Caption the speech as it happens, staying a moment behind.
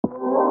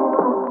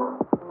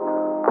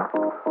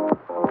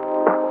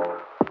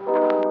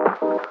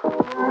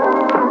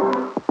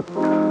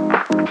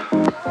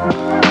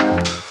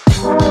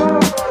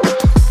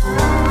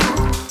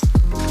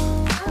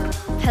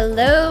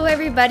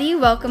everybody.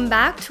 Welcome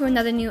back to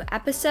another new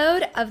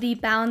episode of the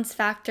Balance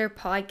Factor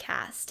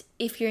podcast.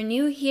 If you're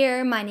new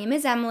here, my name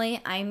is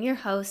Emily. I'm your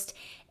host,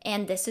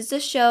 and this is a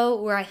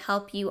show where I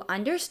help you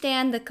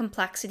understand the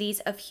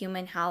complexities of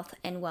human health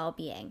and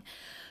well-being.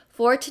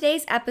 For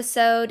today's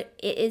episode,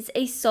 it is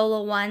a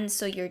solo one,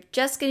 so you're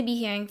just going to be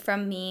hearing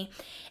from me,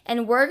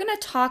 and we're going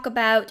to talk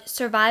about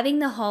surviving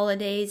the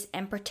holidays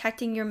and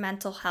protecting your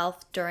mental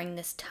health during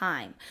this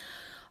time.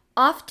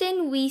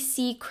 Often we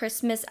see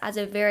Christmas as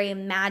a very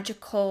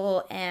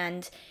magical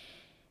and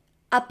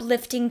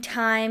uplifting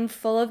time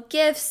full of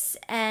gifts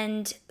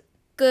and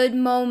good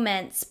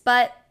moments,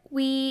 but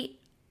we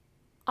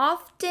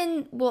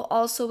often will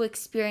also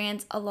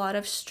experience a lot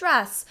of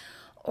stress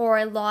or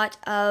a lot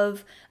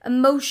of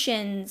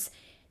emotions,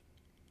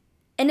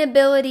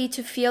 inability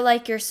to feel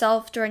like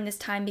yourself during this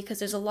time because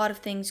there's a lot of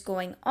things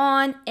going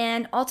on,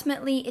 and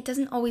ultimately it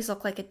doesn't always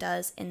look like it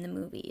does in the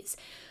movies.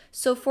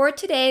 So for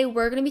today,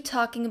 we're going to be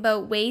talking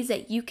about ways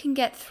that you can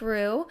get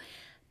through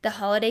the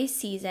holiday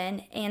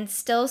season and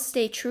still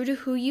stay true to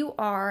who you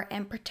are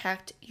and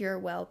protect your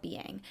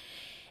well-being.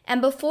 And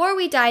before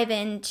we dive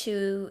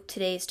into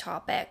today's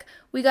topic,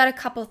 we got a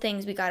couple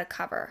things we got to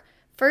cover.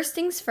 First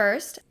things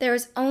first,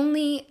 there's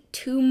only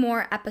 2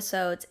 more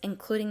episodes,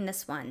 including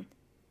this one,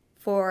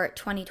 for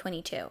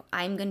 2022.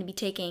 I'm going to be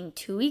taking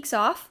 2 weeks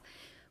off,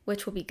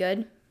 which will be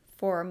good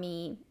for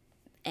me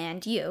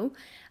and you,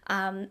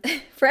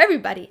 for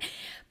everybody.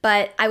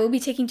 But I will be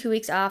taking 2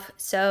 weeks off,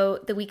 so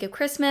the week of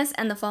Christmas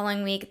and the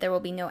following week there will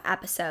be no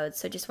episodes.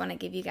 So just want to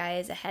give you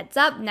guys a heads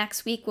up.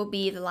 Next week will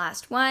be the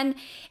last one,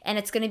 and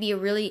it's going to be a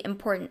really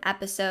important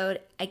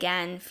episode,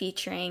 again,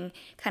 featuring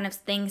kind of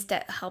things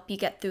that help you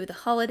get through the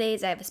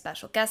holidays. I have a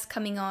special guest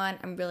coming on.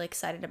 I'm really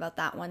excited about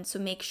that one, so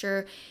make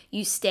sure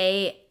you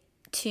stay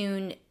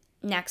tuned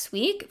next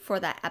week for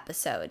that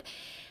episode.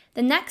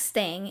 The next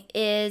thing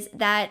is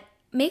that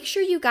make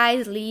sure you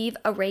guys leave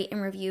a rate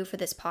and review for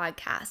this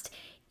podcast.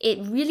 It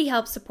really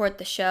helps support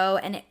the show,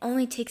 and it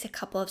only takes a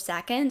couple of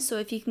seconds. So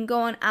if you can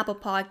go on Apple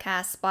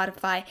Podcasts,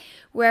 Spotify,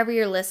 wherever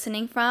you're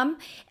listening from,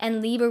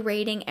 and leave a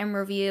rating and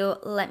review,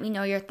 let me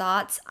know your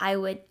thoughts. I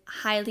would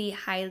highly,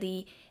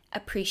 highly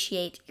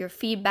appreciate your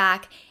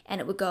feedback, and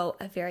it would go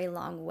a very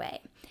long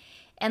way.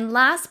 And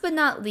last but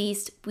not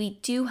least, we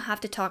do have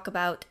to talk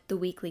about the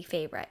weekly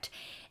favorite.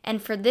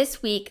 And for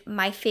this week,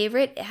 my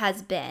favorite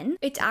has been,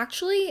 it's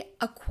actually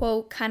a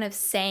quote kind of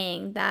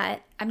saying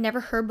that I've never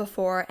heard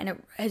before, and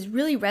it has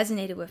really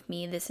resonated with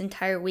me this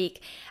entire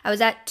week. I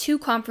was at 2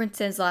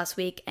 conferences last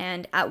week,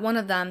 and at one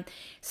of them,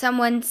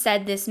 someone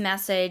said this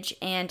message,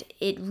 and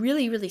it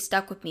really, really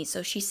stuck with me.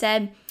 So she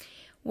said,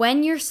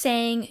 when you're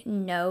saying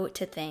no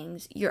to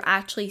things, you're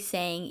actually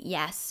saying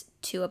yes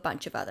to a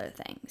bunch of other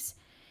things.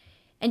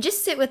 And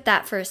just sit with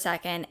that for a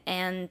second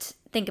and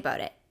think about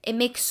it. It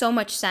makes so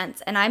much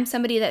sense. And I'm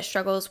somebody that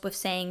struggles with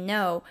saying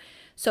no.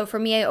 So for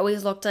me, I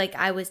always looked like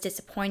I was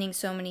disappointing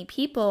so many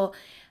people.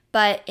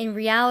 But in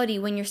reality,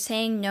 when you're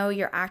saying no,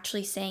 you're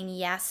actually saying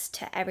yes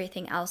to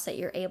everything else that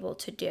you're able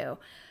to do.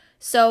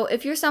 So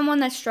if you're someone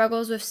that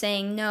struggles with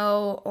saying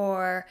no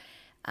or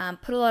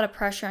put a lot of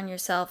pressure on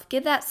yourself,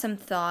 give that some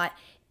thought.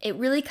 It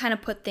really kind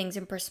of put things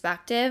in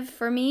perspective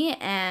for me,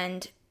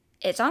 and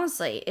it's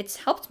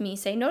helped me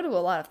say no to a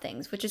lot of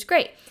things, which is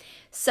great.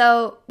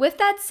 So with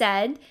that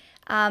said,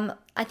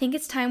 I think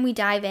it's time we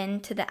dive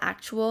into the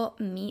actual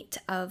meat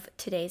of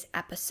today's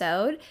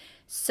episode.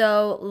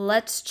 So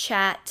let's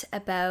chat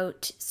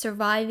about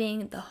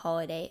surviving the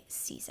holiday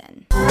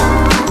season.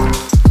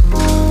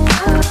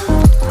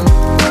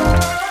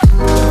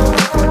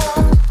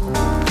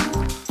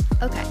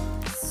 Okay,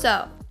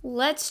 so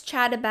let's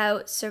chat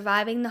about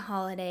surviving the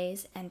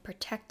holidays and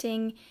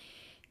protecting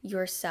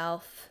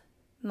yourself,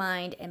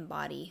 mind, and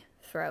body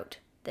throughout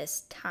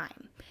this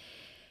time.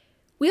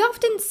 We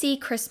often see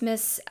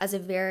Christmas as a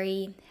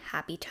very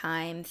happy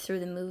time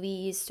through the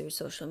movies, through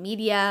social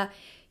media.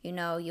 You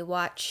know, you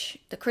watch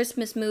the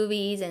Christmas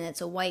movies and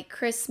it's a white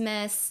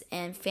Christmas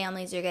and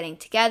families are getting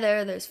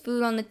together. There's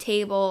food on the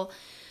table.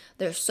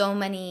 There's so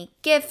many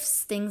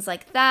gifts, things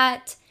like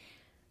that.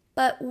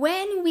 But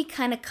when we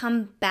kind of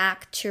come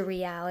back to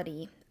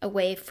reality,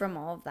 away from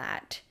all of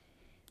that,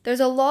 there's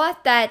a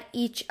lot that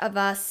each of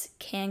us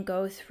can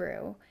go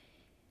through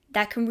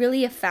that can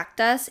really affect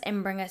us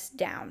and bring us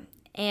down.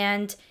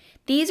 And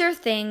these are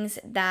things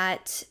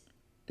that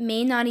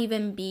may not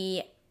even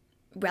be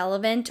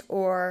relevant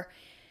or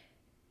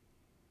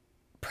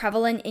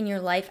prevalent in your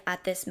life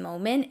at this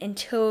moment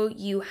until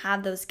you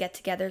have those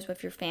get-togethers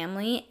with your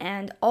family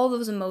and all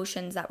those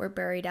emotions that were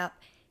buried up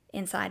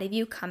inside of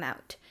you come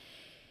out.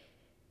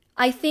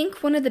 I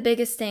think one of the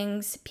biggest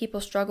things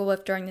people struggle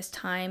with during this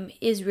time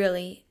is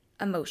really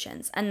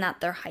emotions, and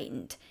that they're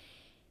heightened.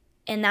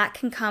 And that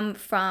can come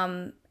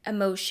from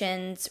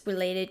emotions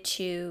related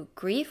to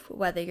grief,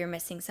 whether you're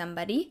missing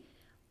somebody,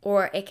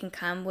 or it can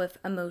come with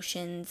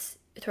emotions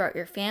throughout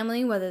your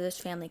family, whether there's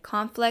family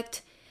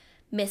conflict,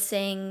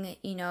 missing,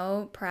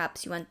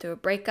 perhaps you went through a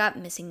breakup,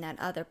 missing that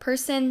other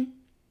person,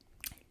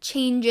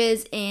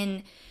 changes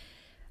in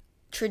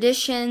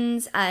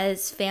traditions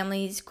as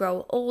families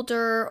grow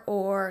older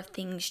or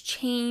things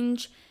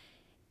change.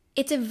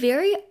 It's a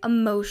very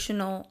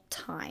emotional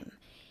time.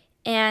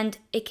 And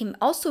it can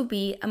also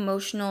be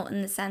emotional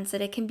in the sense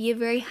that it can be a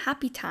very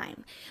happy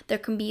time. There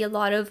can be a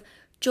lot of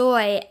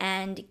joy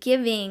and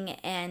giving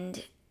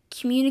and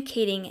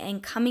communicating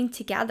and coming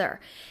together.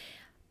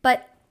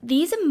 But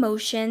these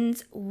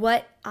emotions,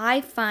 what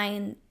I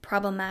find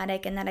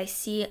problematic and that I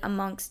see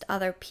amongst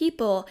other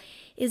people,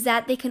 is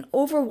that they can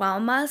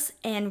overwhelm us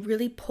and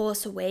really pull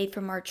us away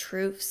from our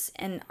truths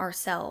and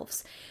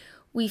ourselves.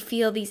 We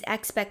feel these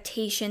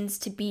expectations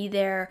to be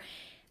there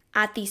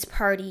at these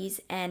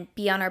parties and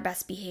be on our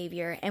best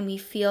behavior, and we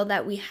feel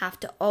that we have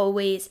to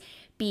always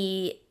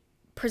be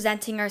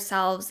presenting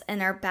ourselves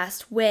in our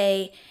best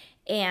way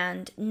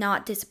and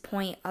not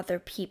disappoint other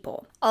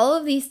people. All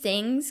of these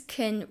things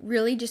can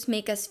really just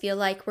make us feel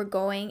like we're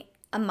going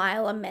a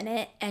mile a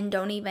minute and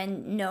don't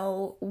even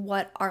know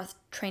what our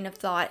train of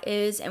thought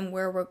is and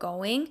where we're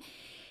going,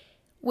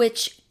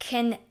 which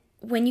can,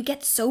 when you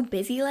get so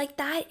busy like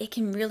that, it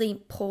can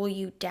really pull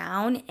you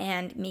down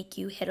and make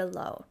you hit a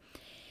low.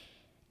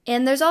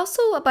 And there's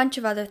also a bunch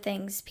of other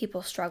things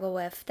people struggle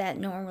with that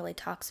no one really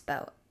talks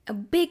about. A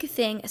big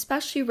thing,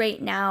 especially right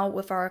now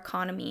with our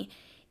economy,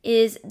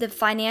 is the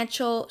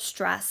financial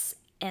stress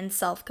and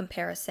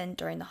self-comparison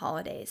during the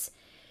holidays.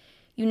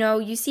 You know,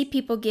 you see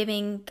people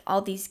giving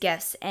all these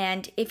gifts,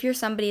 and if you're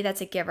somebody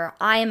that's a giver,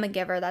 I am a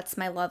giver, that's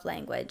my love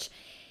language.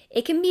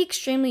 It can be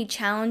extremely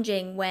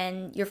challenging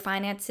when your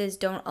finances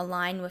don't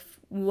align with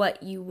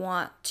what you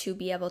want to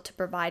be able to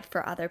provide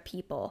for other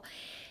people.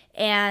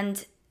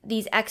 And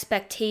these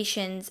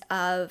expectations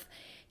of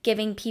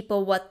giving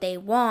people what they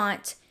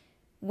want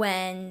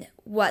when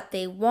what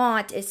they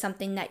want is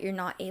something that you're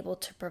not able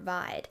to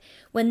provide.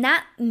 When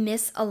that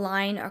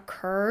misalign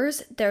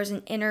occurs, there's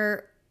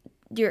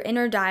your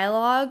inner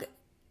dialogue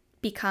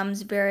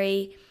becomes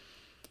very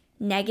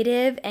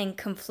negative and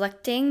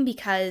conflicting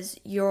because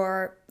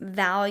your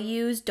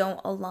values don't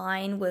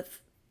align with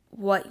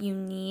what you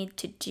need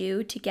to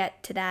do to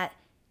get to that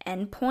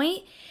end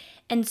point.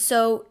 And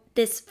so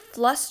this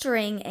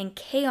flustering and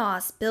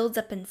chaos builds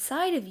up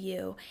inside of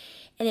you,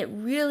 and it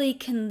really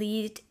can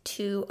lead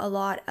to a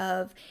lot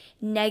of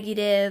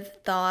negative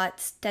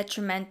thoughts,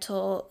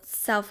 detrimental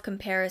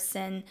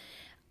self-comparison,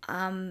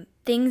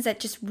 things that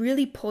just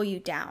really pull you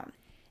down.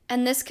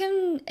 And this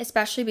can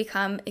especially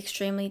become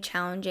extremely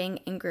challenging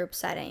in group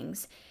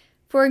settings.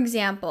 For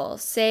example,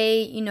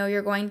 say,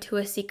 you're going to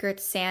a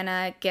Secret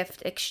Santa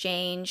gift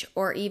exchange,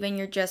 or even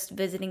you're just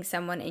visiting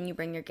someone and you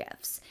bring your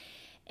gifts.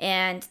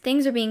 And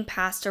things are being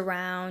passed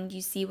around,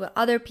 you see what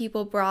other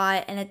people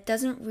brought, and it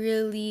doesn't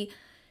really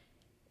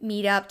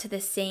meet up to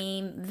the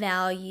same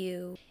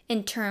value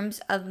in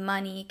terms of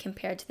money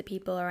compared to the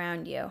people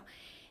around you.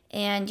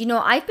 And,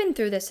 I've been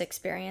through this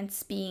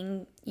experience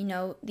being,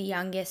 the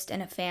youngest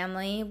in a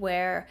family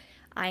where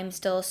I'm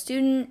still a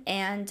student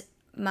and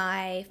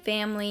my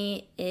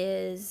family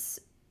is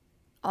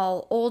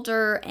all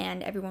older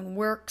and everyone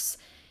works.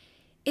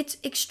 It's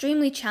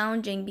extremely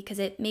challenging because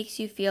it makes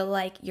you feel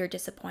like you're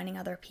disappointing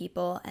other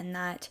people and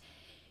that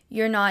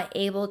you're not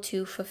able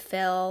to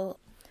fulfill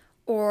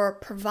or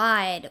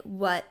provide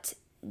what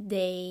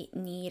they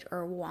need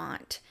or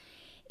want.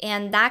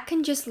 And that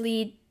can just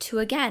lead to,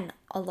 again,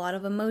 a lot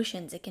of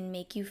emotions. It can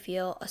make you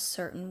feel a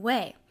certain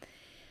way.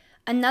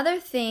 Another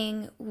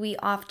thing we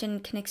often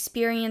can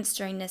experience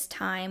during this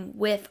time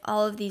with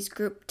all of these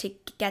group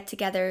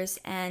get-togethers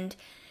and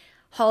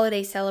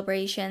holiday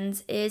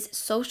celebrations is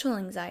social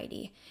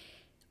anxiety.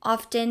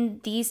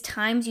 Often these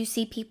times you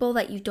see people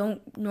that you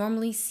don't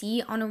normally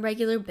see on a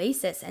regular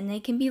basis, and they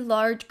can be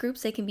large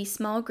groups, they can be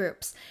small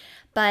groups.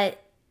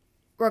 But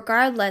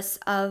regardless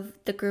of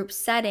the group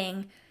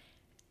setting,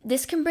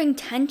 this can bring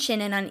tension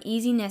and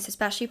uneasiness,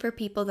 especially for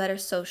people that are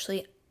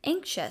socially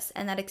anxious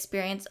and that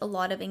experience a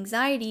lot of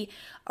anxiety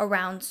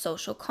around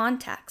social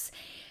contexts.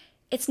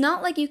 It's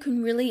not like you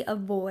can really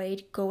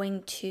avoid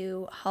going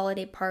to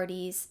holiday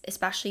parties,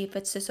 especially if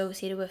it's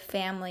associated with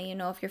family.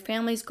 If your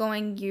family's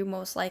going,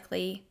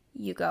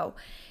 you go,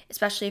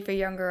 especially if you're a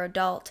younger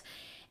adult.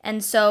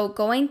 And so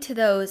going to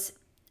those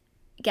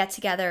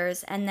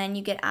get-togethers, and then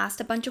you get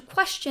asked a bunch of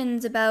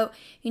questions about,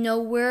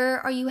 where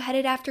are you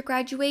headed after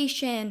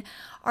graduation?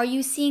 Are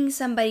you seeing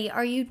somebody?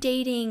 Are you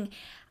dating?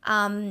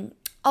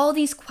 All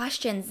these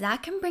questions,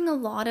 that can bring a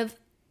lot of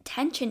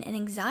tension and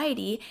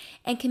anxiety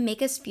and can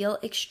make us feel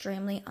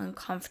extremely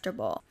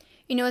uncomfortable.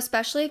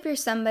 Especially if you're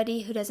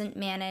somebody who doesn't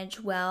manage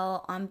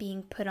well on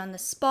being put on the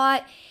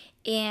spot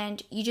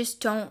and you just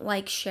don't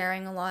like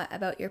sharing a lot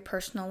about your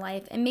personal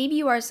life. And maybe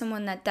you are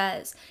someone that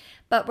does.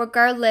 But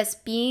regardless,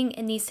 being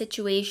in these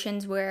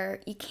situations where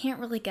you can't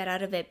really get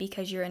out of it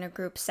because you're in a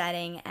group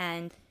setting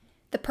and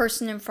the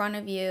person in front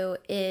of you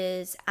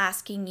is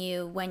asking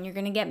you when you're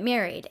going to get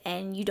married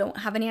and you don't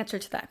have an answer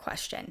to that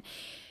question.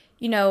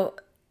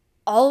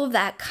 All of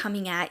that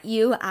coming at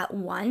you at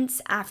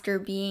once after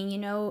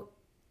being,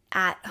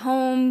 at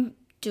home,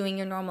 doing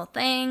your normal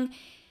thing,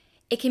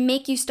 it can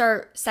make you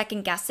start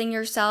second guessing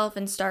yourself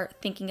and start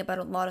thinking about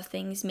a lot of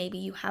things maybe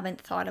you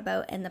haven't thought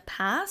about in the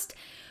past,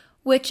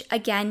 which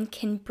again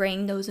can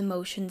bring those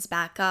emotions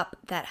back up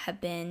that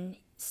have been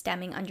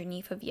stemming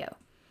underneath of you.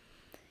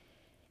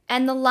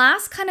 And the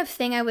last kind of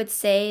thing I would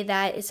say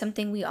that is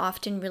something we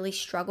often really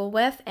struggle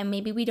with, and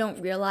maybe we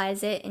don't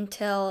realize it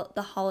until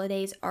the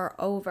holidays are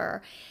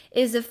over,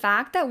 is the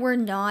fact that we're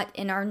not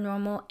in our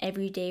normal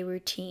everyday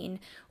routine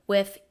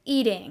with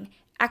eating,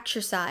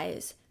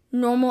 exercise,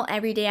 normal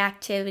everyday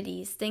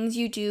activities, things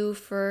you do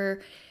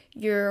for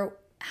your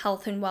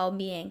health and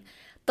well-being.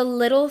 The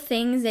little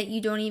things that you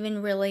don't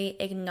even really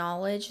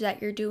acknowledge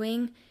that you're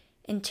doing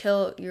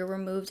until you're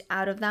removed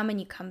out of them and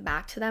you come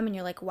back to them and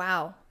you're like,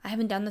 wow, I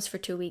haven't done this for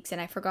 2 weeks and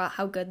I forgot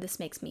how good this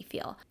makes me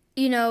feel.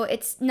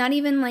 It's not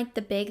even like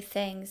the big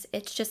things.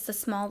 It's just the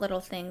small little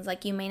things.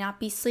 Like you may not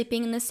be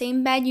sleeping in the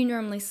same bed you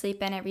normally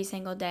sleep in every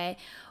single day,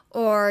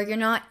 or you're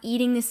not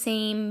eating the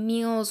same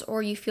meals,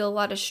 or you feel a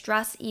lot of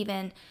stress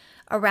even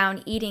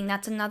around eating.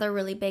 That's another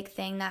really big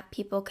thing that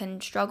people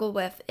can struggle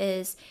with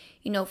is,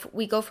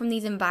 we go from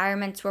these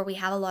environments where we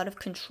have a lot of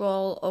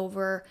control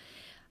over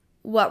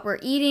what we're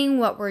eating,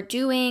 what we're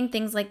doing,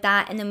 things like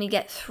that. And then we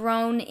get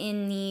thrown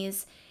in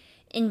these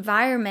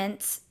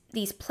environments,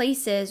 these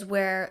places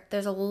where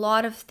there's a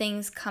lot of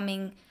things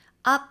coming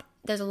up.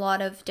 There's a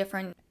lot of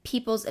different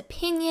people's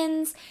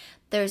opinions.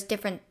 There's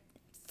different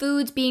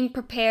foods being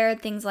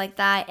prepared, things like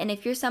that. And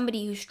if you're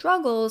somebody who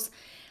struggles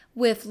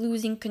with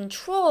losing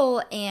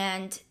control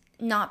and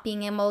not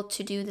being able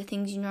to do the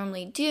things you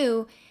normally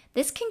do,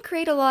 this can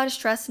create a lot of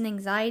stress and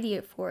anxiety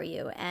for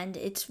you. And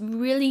it's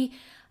really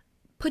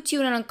puts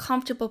you in an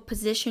uncomfortable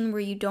position where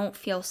you don't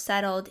feel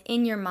settled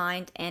in your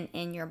mind and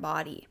in your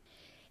body.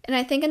 And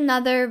I think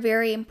another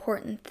very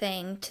important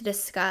thing to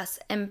discuss,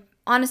 and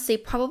honestly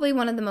probably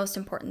one of the most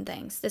important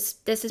things, this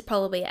is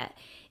probably it,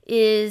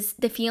 is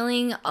the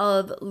feeling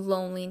of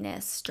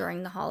loneliness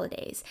during the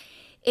holidays.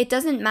 It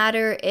doesn't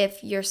matter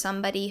if you're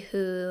somebody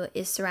who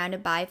is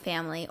surrounded by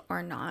family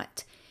or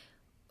not.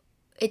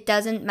 It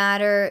doesn't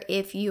matter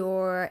if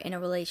you're in a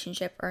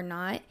relationship or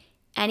not.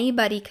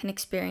 Anybody can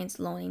experience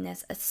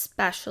loneliness,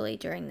 especially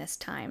during this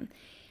time,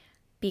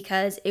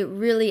 because it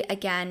really,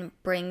 again,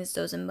 brings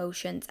those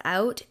emotions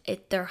out.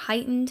 They're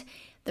heightened.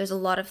 There's a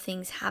lot of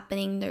things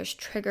happening. There's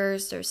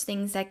triggers. There's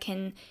things that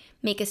can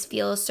make us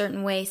feel a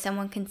certain way.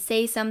 Someone can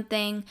say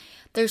something.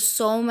 There's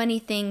so many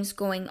things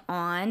going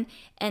on.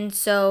 And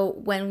so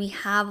when we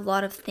have a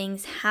lot of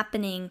things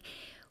happening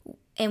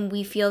and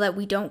we feel that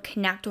we don't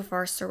connect with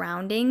our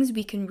surroundings,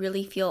 we can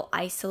really feel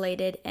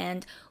isolated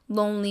and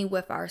lonely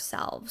with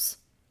ourselves.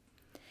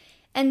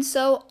 And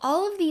so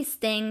all of these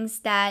things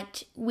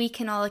that we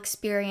can all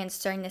experience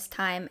during this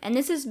time, and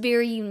this is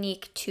very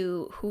unique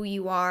to who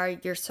you are,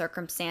 your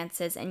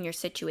circumstances, and your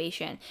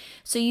situation.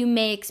 So you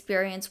may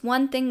experience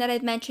one thing that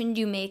I've mentioned,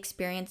 you may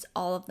experience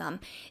all of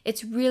them.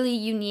 It's really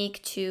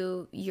unique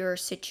to your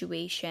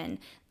situation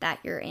that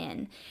you're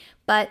in.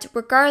 But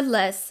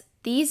regardless,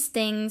 these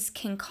things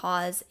can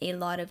cause a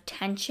lot of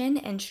tension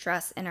and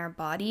stress in our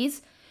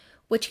bodies,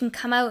 which can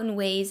come out in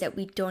ways that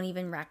we don't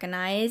even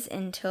recognize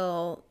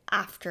until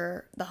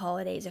after the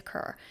holidays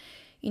occur.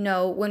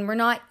 When we're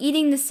not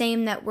eating the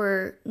same that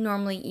we're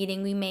normally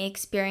eating, we may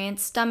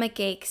experience stomach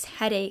aches,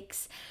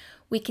 headaches.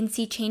 We can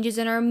see changes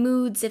in our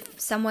moods if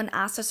someone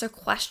asks us a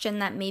question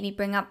that maybe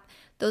bring up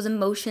those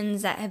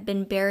emotions that have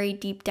been buried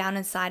deep down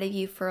inside of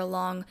you for a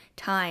long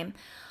time.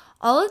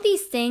 All of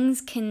these things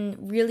can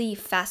really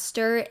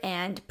fester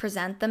and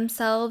present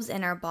themselves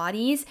in our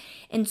bodies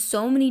in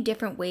so many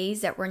different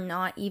ways that we're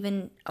not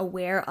even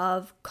aware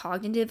of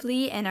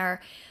cognitively, and our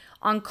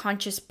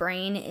unconscious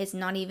brain is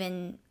not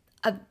even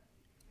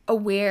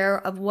aware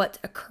of what's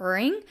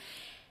occurring.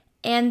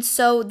 And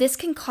so this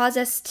can cause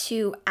us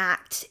to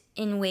act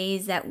in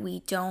ways that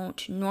we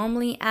don't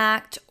normally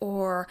act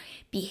or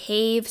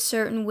behave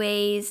certain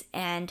ways,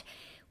 and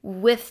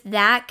with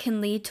that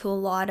can lead to a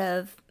lot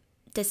of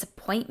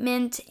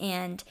disappointment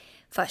and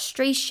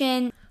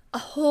frustration, a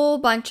whole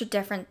bunch of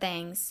different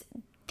things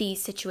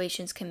these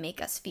situations can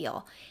make us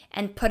feel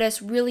and put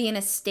us really in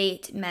a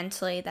state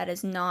mentally that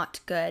is not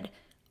good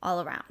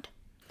all around.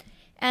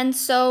 And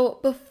so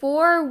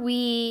before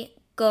we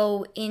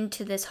go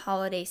into this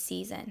holiday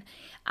season,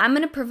 I'm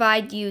going to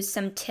provide you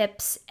some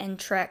tips and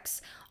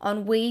tricks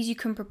on ways you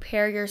can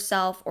prepare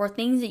yourself or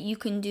things that you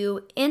can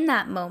do in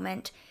that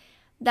moment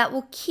that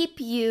will keep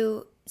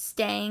you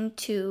staying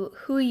to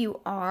who you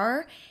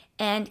are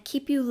and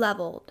keep you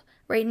leveled.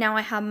 Right now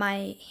I have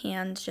my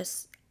hands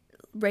just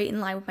right in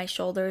line with my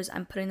shoulders.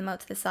 I'm putting them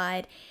out to the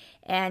side,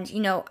 and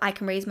I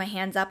can raise my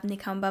hands up and they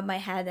come above my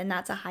head, and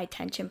that's a high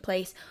tension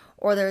place.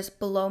 Or there's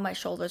below my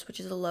shoulders, which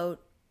is a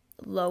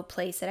low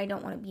place that I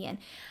don't want to be in.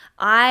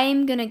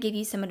 I'm going to give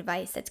you some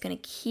advice that's going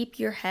to keep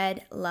your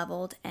head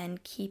leveled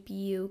and keep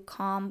you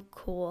calm,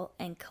 cool,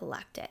 and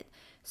collected.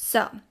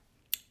 So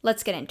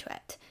let's get into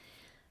it.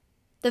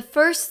 The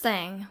first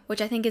thing, which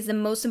I think is the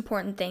most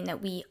important thing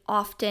that we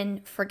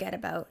often forget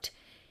about,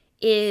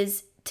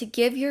 is to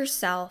give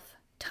yourself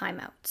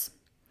timeouts.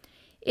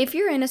 If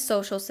you're in a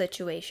social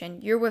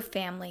situation, you're with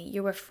family,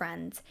 you're with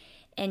friends,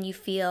 and you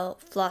feel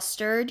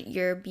flustered,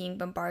 you're being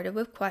bombarded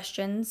with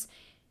questions,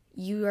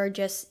 you are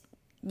just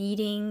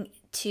needing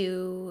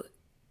to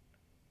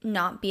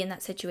not be in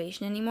that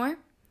situation anymore,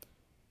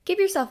 give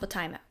yourself a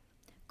timeout.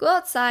 Go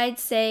outside,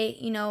 say,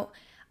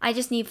 I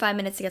just need 5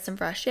 minutes to get some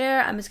fresh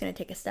air. I'm just going to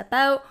take a step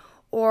out,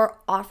 or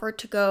offer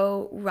to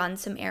go run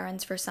some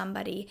errands for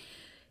somebody.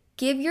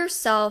 Give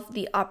yourself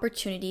the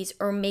opportunities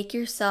or make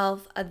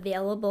yourself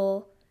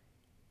available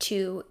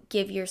to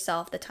give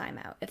yourself the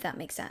timeout, if that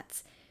makes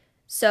sense.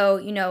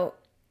 So,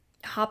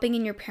 hopping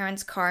in your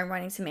parents' car and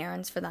running some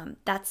errands for them,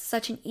 that's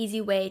such an easy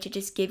way to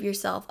just give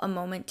yourself a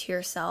moment to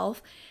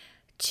yourself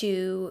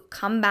to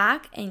come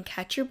back and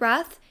catch your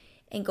breath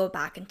and go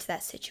back into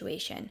that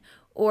situation.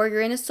 Or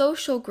you're in a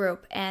social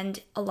group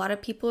and a lot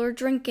of people are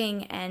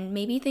drinking and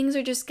maybe things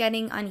are just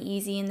getting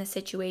uneasy in the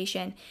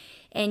situation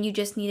and you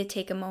just need to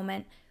take a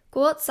moment.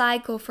 Go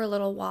outside, go for a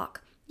little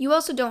walk. You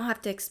also don't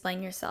have to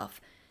explain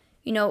yourself.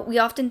 We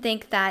often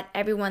think that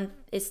everyone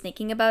is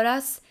thinking about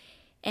us,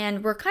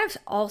 and we're kind of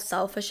all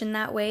selfish in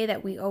that way,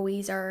 that we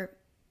always are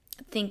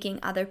thinking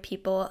other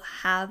people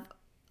have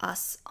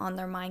us on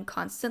their mind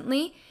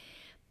constantly.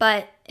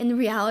 But in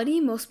reality,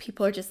 most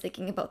people are just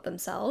thinking about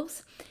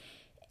themselves.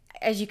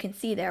 As you can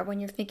see there, when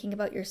you're thinking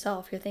about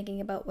yourself, you're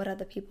thinking about what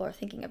other people are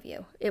thinking of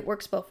you. It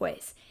works both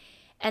ways.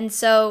 And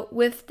so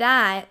with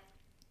that,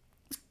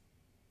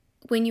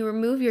 when you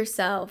remove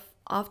yourself,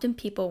 often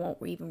people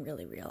won't even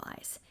really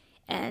realize,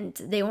 and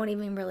they won't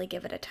even really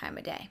give it a time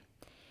of day.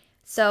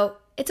 So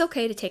it's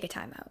okay to take a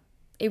time out.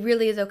 It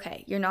really is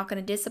okay. You're not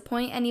going to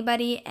disappoint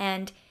anybody,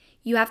 and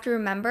you have to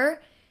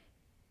remember,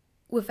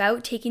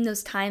 without taking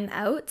those time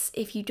outs,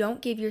 if you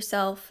don't give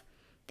yourself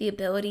the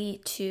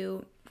ability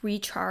to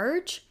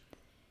recharge,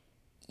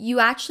 you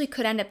actually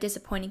could end up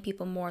disappointing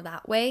people more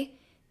that way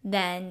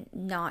than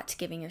not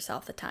giving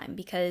yourself the time.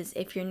 Because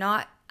if you're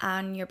not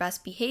on your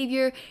best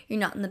behavior, you're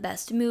not in the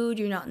best mood,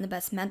 you're not in the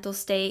best mental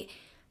state,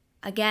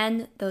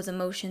 again, those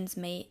emotions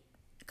may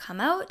come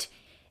out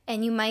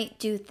and you might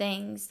do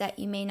things that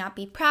you may not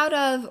be proud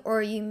of,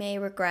 or you may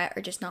regret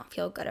or just not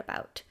feel good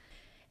about.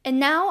 And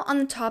now on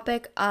the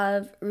topic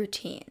of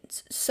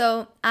routines.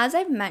 So as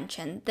I've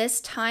mentioned,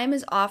 this time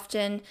is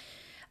often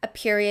a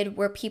period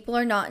where people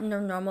are not in their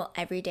normal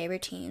everyday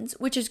routines,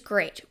 which is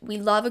great. We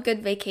love a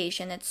good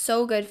vacation. It's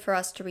so good for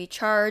us to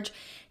recharge,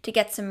 to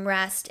get some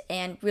rest,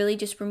 and really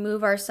just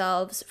remove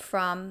ourselves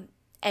from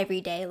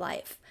everyday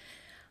life.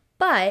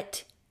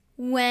 But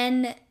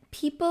when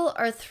people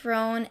are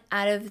thrown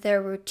out of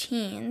their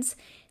routines,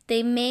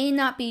 they may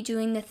not be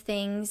doing the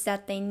things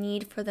that they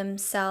need for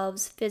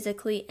themselves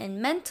physically and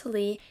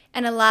mentally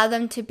and allow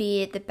them to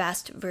be the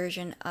best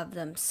version of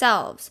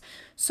themselves.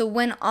 So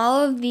when all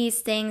of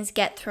these things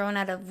get thrown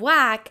out of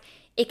whack,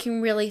 it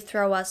can really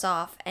throw us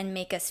off and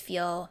make us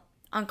feel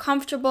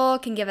uncomfortable,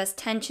 can give us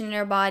tension in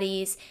our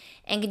bodies,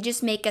 and can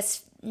just make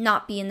us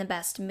not be in the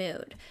best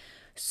mood.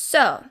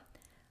 So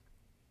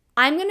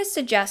I'm going to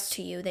suggest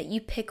to you that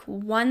you pick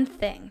one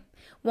thing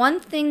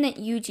that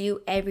you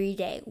do every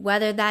day,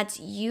 whether that's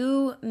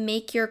you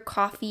make your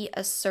coffee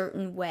a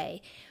certain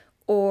way,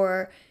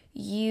 or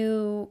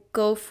you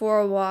go for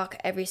a walk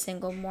every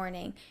single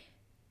morning.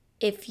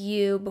 If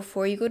you,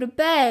 before you go to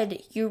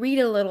bed, you read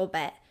a little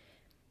bit.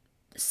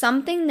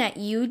 Something that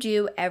you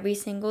do every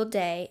single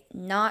day,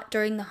 not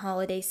during the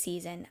holiday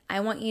season.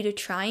 I want you to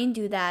try and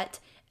do that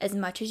as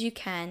much as you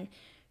can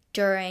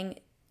during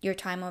your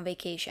time on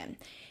vacation.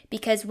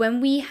 Because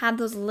when we have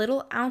those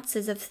little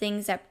ounces of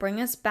things that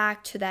bring us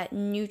back to that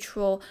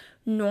neutral,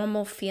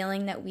 normal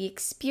feeling that we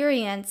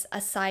experience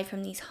aside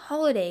from these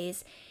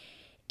holidays,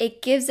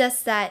 it gives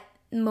us that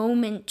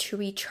moment to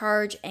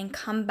recharge and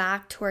come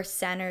back to our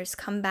centers,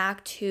 come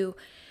back to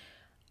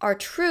our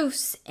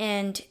truths,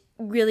 and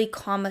really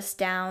calm us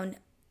down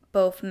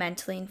both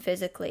mentally and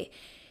physically.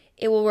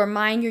 It will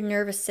remind your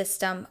nervous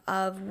system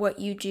of what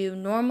you do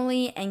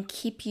normally and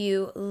keep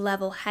you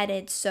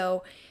level-headed,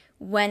 so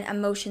when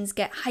emotions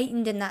get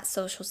heightened in that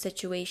social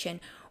situation,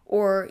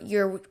 or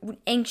you're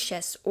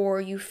anxious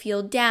or you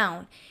feel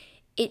down,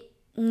 it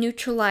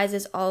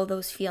neutralizes all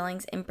those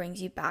feelings and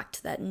brings you back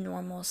to that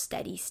normal,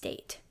 steady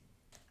state.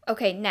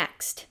 Okay,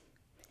 next.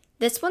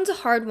 This one's a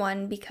hard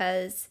one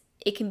because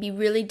it can be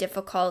really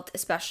difficult,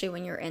 especially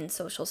when you're in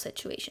social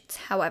situations.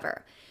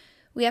 However,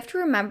 we have to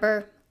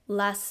remember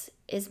less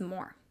is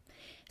more,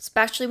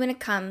 especially when it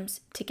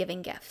comes to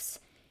giving gifts.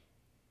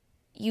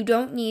 You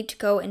don't need to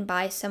go and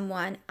buy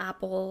someone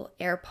Apple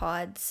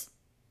AirPods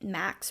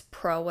Max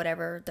Pro,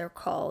 whatever they're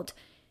called,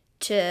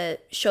 to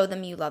show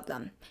them you love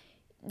them.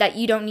 That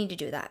you don't need to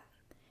do that.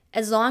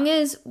 As long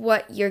as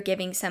what you're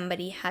giving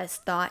somebody has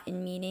thought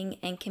and meaning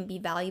and can be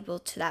valuable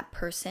to that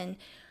person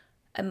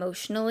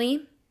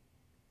emotionally,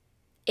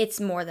 it's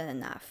more than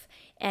enough.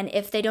 And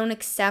if they don't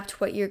accept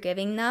what you're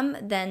giving them,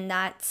 then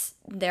that's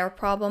their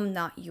problem,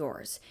 not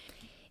yours.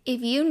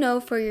 If you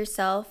know for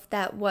yourself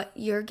that what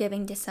you're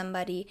giving to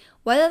somebody,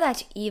 whether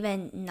that's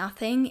even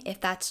nothing, if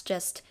that's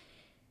just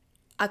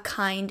a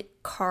kind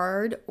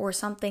card or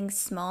something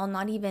small,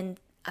 not even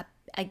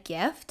a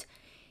gift,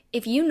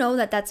 if you know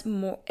that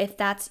if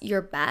that's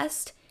your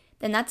best,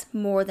 then that's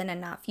more than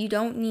enough. You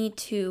don't need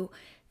to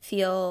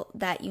feel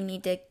that you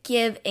need to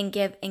give and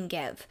give and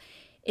give.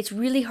 It's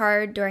really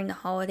hard during the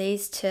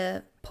holidays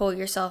to pull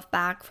yourself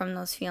back from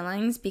those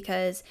feelings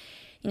because,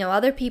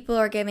 other people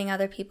are giving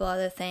other people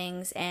other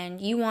things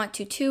and you want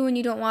to too, and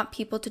you don't want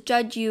people to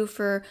judge you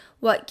for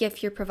what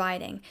gift you're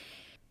providing.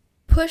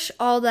 Push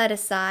all that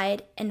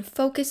aside and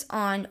focus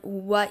on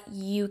what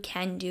you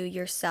can do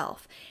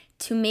yourself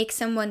to make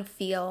someone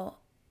feel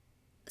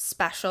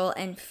special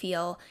and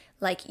feel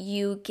like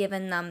you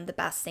given them the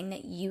best thing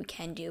that you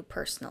can do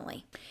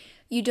personally.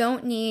 You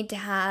don't need to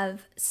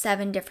have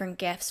 7 different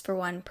gifts for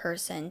one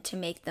person to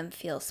make them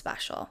feel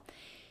special.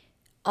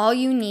 All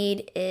you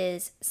need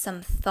is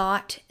some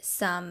thought,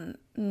 some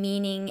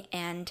meaning,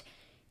 and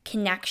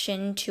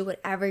connection to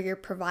whatever you're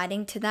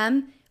providing to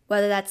them,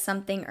 whether that's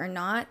something or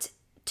not,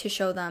 to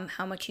show them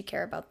how much you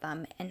care about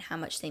them and how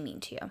much they mean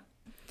to you.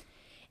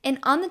 And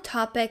on the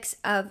topics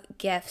of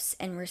gifts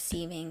and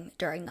receiving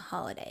during the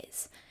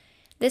holidays,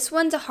 this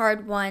one's a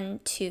hard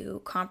one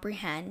to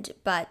comprehend,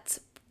 but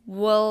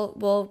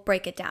we'll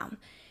break it down.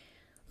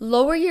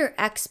 Lower your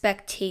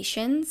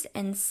expectations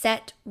and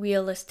set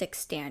realistic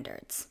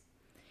standards.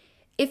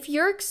 If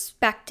you're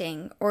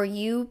expecting or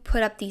you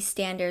put up these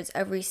standards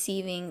of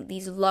receiving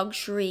these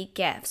luxury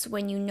gifts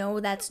when you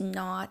know that's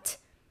not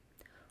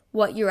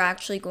what you're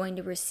actually going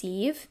to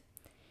receive,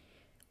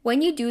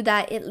 when you do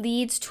that, it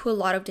leads to a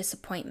lot of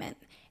disappointment.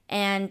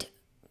 And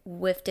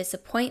with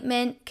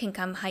disappointment can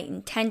come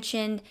heightened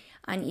tension,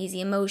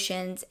 uneasy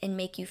emotions, and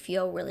make you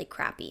feel really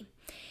crappy.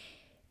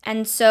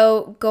 And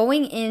so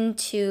going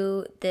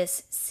into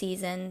this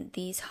season,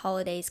 these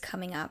holidays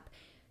coming up,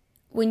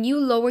 when you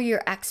lower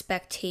your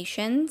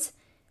expectations,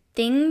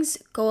 things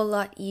go a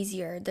lot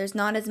easier. There's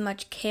not as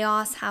much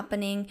chaos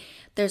happening.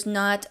 There's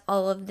not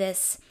all of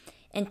this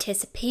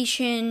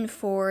anticipation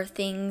for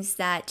things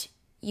that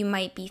you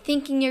might be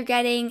thinking you're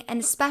getting,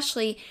 and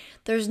especially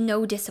there's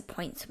no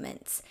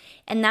disappointments.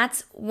 And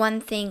that's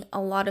one thing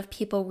a lot of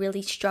people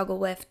really struggle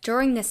with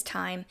during this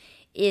time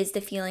is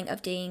the feeling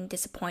of being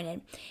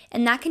disappointed.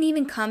 And that can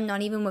even come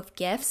not even with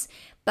gifts,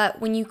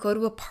 but when you go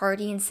to a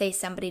party and say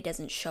somebody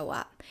doesn't show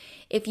up.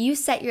 If you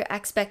set your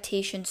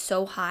expectations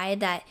so high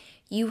that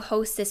you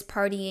host this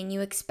party and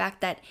you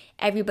expect that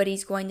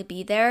everybody's going to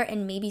be there,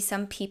 and maybe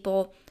some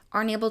people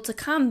aren't able to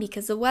come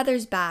because the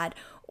weather's bad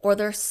or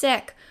they're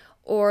sick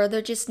or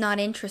they're just not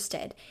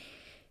interested.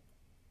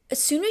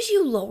 As soon as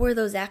you lower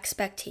those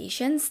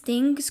expectations,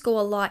 things go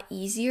a lot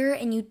easier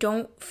and you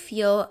don't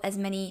feel as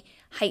many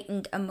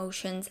heightened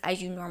emotions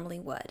as you normally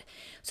would.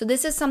 So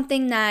this is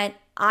something that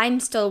I'm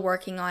still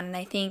working on, and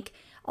I think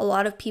a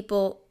lot of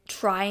people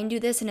try and do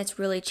this and it's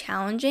really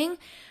challenging.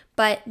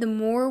 But the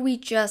more we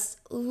just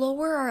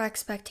lower our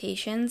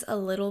expectations a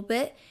little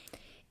bit,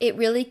 it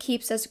really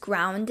keeps us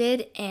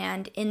grounded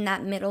and in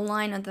that middle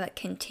line of that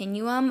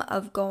continuum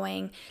of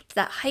going to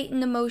that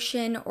heightened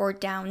emotion or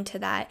down to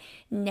that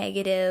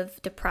negative,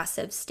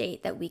 depressive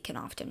state that we can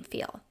often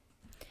feel.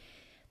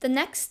 The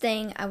next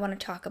thing I want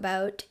to talk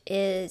about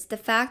is the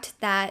fact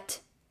that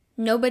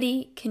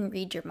nobody can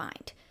read your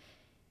mind.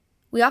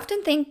 We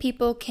often think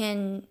people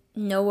can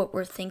know what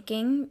we're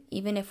thinking,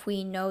 even if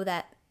we know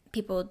that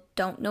people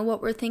don't know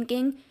what we're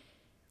thinking.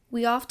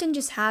 We often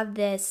just have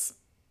this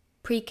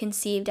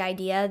preconceived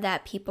idea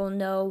that people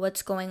know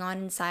what's going on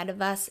inside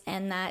of us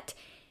and that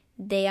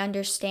they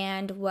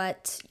understand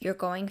what you're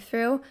going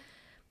through.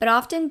 But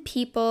often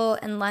people,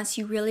 unless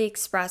you really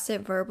express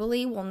it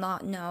verbally, will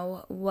not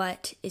know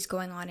what is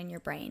going on in your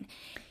brain.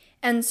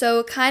 And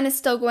so kind of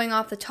still going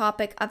off the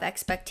topic of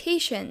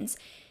expectations,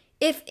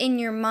 if in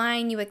your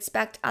mind you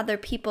expect other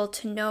people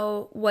to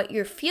know what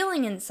you're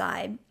feeling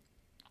inside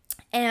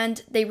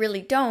and they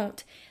really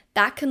don't,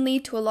 that can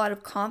lead to a lot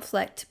of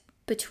conflict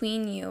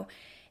between you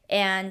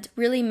and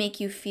really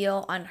make you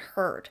feel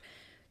unheard.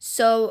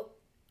 So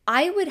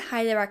I would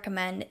highly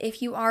recommend,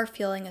 if you are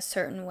feeling a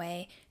certain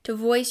way, to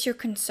voice your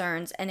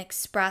concerns and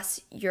express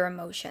your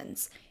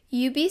emotions.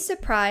 You'd be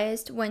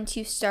surprised once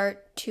you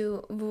start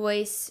to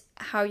voice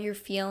how you're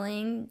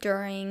feeling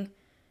during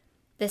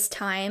this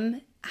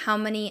time, how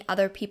many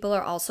other people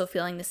are also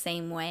feeling the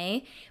same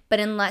way. But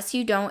unless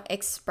you don't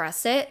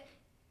express it,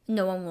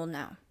 no one will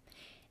know.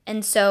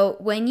 And so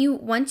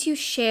once you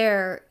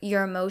share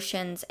your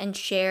emotions and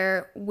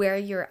share where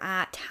you're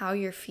at, how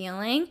you're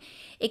feeling,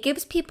 it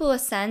gives people a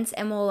sense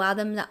and will allow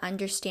them to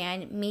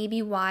understand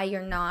maybe why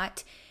you're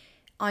not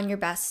on your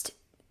best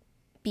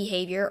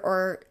behavior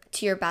or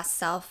to your best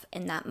self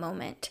in that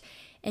moment.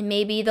 And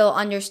maybe they'll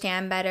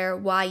understand better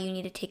why you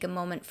need to take a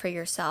moment for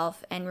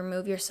yourself and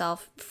remove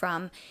yourself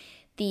from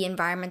the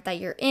environment that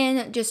you're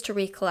in just to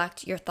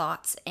recollect your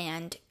thoughts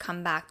and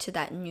come back to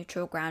that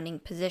neutral grounding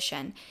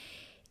position.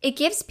 It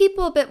gives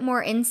people a bit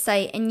more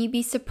insight, and you'd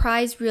be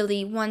surprised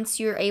really once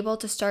you're able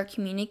to start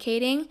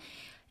communicating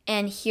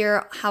and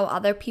hear how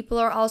other people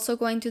are also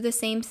going through the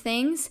same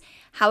things,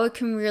 how it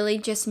can really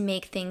just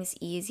make things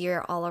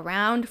easier all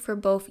around for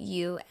both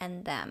you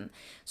and them.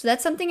 So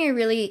that's something I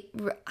really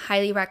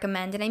highly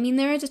recommend. And I mean,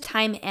 there is a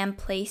time and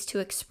place to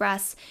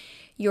express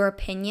your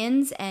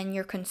opinions and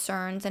your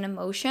concerns and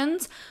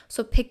emotions.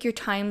 So pick your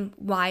time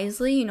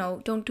wisely.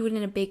 Don't do it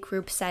in a big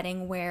group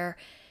setting where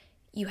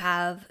you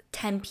have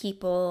 10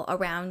 people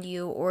around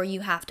you, or you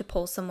have to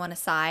pull someone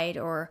aside,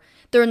 or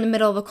they're in the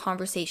middle of a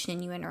conversation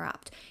and you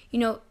interrupt.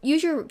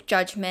 Use your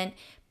judgment,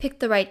 pick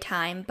the right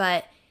time,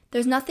 but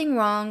there's nothing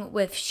wrong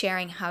with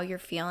sharing how you're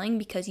feeling,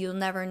 because you'll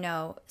never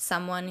know.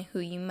 Someone who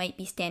you might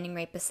be standing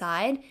right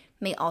beside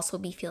may also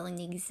be feeling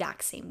the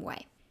exact same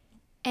way.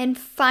 And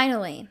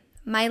finally,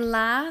 my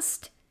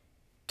last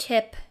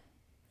tip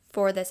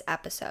for this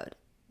episode,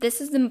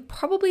 this is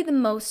probably the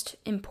most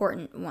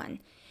important one,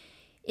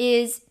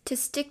 is to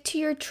stick to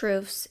your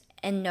truths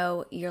and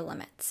know your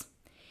limits.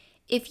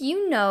 If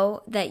you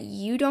know that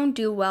you don't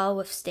do well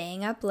with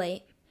staying up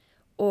late,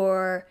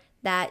 or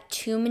that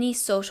too many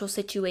social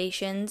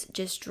situations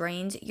just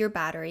drains your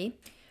battery,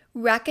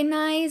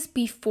 recognize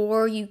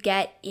before you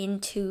get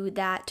into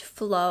that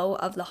flow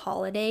of the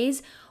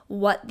holidays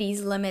what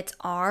these limits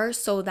are,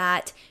 so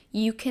that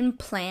you can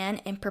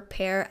plan and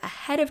prepare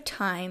ahead of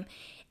time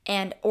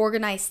and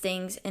organize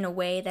things in a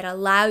way that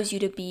allows you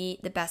to be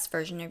the best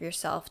version of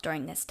yourself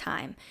during this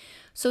time.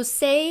 So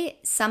say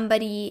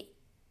somebody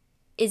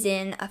is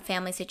in a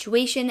family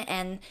situation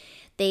and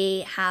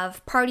they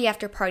have party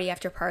after party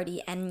after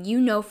party, and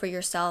for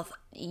yourself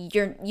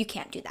you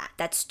can't do that.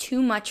 That's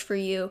too much for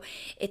you.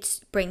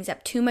 It brings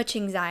up too much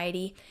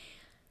anxiety.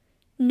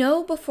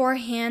 Know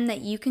beforehand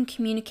that you can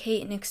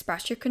communicate and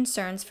express your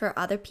concerns for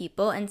other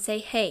people and say,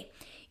 hey,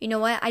 you know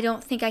what? I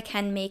don't think I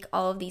can make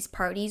all of these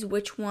parties.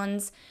 Which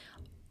ones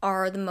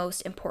are the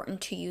most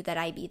important to you that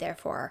I be there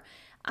for,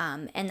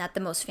 and that the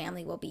most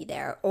family will be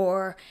there?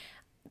 Or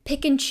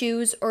pick and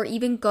choose, or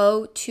even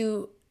go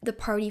to the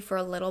party for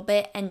a little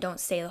bit and don't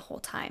stay the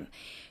whole time.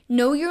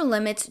 Know your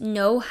limits,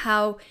 know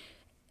how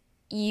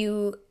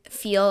you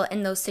feel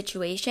in those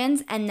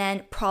situations, and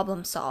then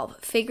problem solve.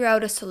 Figure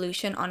out a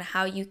solution on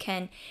how you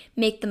can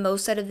make the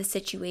most out of the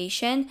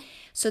situation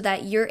so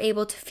that you're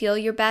able to feel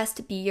your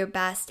best, be your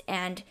best,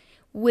 and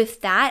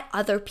with that,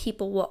 other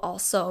people will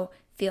also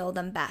feel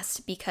them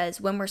best.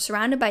 Because when we're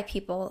surrounded by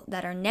people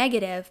that are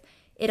negative,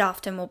 it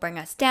often will bring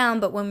us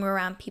down, but when we're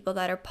around people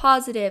that are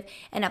positive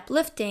and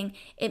uplifting,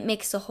 it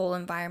makes the whole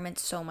environment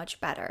so much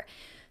better.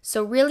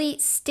 So really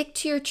stick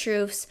to your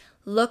truths,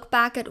 look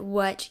back at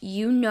what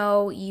you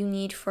know you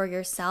need for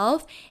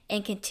yourself,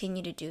 and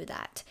continue to do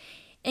that.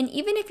 And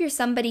even if you're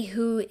somebody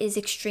who is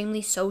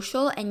extremely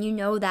social and you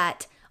know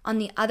that on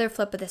the other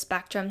flip of the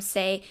spectrum,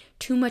 say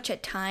too much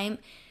at time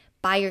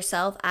by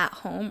yourself at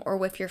home or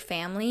with your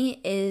family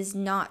is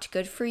not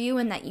good for you,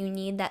 and that you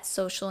need that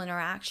social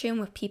interaction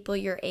with people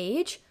your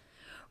age,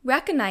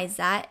 recognize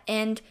that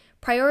and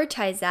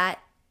prioritize that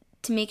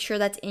to make sure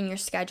that's in your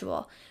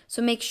schedule.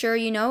 So make sure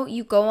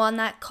you go on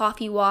that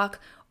coffee walk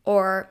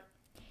or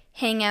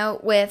hang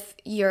out with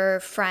your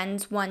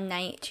friends one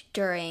night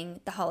during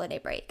the holiday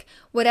break.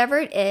 Whatever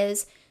it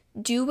is,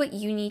 do what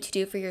you need to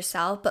do for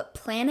yourself, but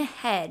plan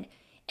ahead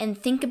and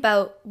think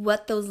about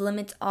what those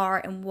limits are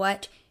and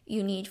what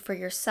you need for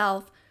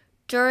yourself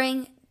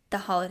during the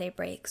holiday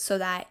break, so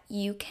that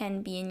you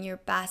can be in your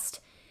best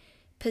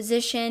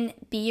position,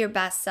 be your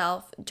best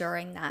self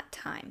during that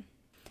time.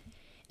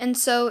 And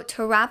so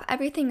to wrap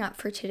everything up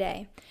for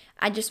today,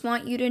 I just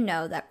want you to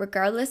know that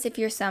regardless if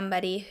you're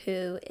somebody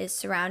who is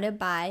surrounded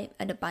by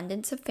an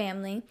abundance of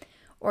family,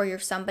 or you're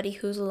somebody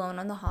who's alone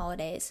on the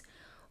holidays,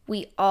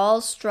 we all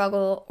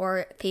struggle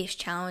or face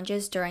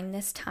challenges during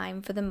this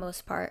time for the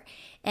most part,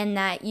 and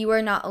that you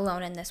are not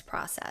alone in this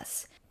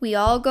process. We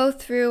all go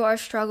through our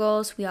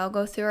struggles, we all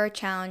go through our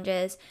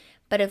challenges,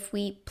 but if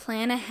we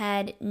plan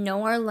ahead,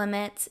 know our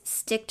limits,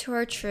 stick to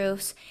our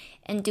truths,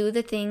 and do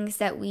the things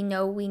that we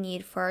know we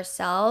need for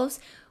ourselves,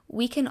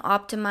 we can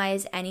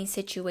optimize any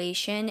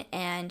situation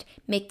and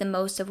make the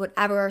most of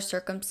whatever our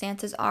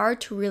circumstances are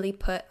to really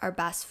put our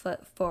best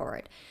foot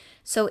forward.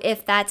 So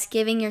if that's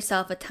giving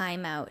yourself a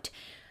timeout,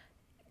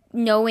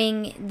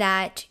 knowing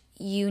that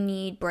you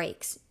need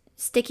breaks,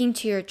 sticking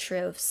to your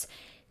truths,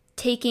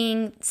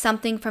 taking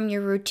something from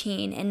your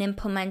routine and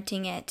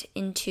implementing it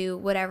into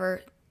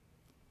whatever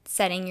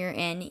setting you're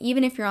in,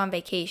 even if you're on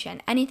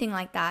vacation, anything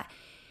like that.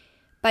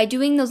 By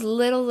doing those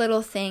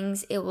little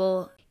things, it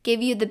will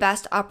give you the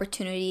best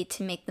opportunity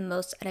to make the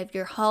most out of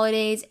your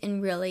holidays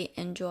and really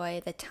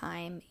enjoy the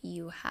time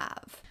you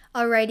have.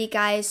 Alrighty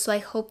guys, so I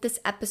hope this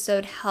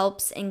episode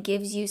helps and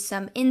gives you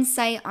some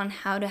insight on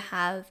how to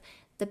have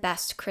the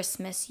best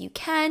Christmas you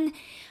can.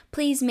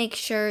 Please make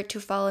sure to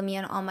follow me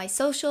on all my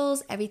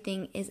socials.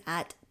 Everything is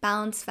at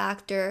Balance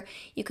Factor.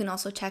 You can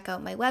also check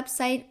out my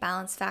website,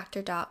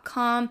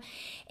 balancefactor.com,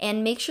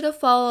 and make sure to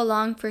follow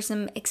along for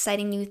some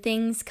exciting new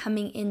things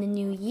coming in the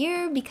new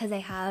year, because I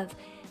have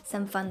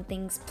some fun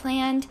things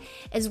planned,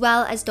 as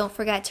well as don't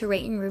forget to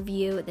rate and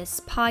review this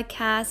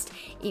podcast.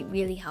 It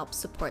really helps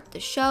support the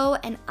show,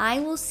 and I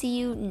will see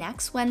you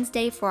next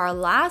Wednesday for our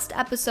last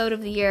episode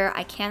of the year.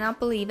 I cannot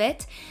believe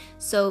it.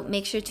 So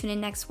make sure to tune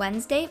in next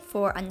Wednesday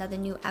for another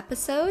new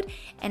episode,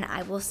 and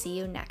I will see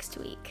you next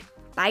week.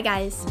 Bye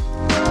guys.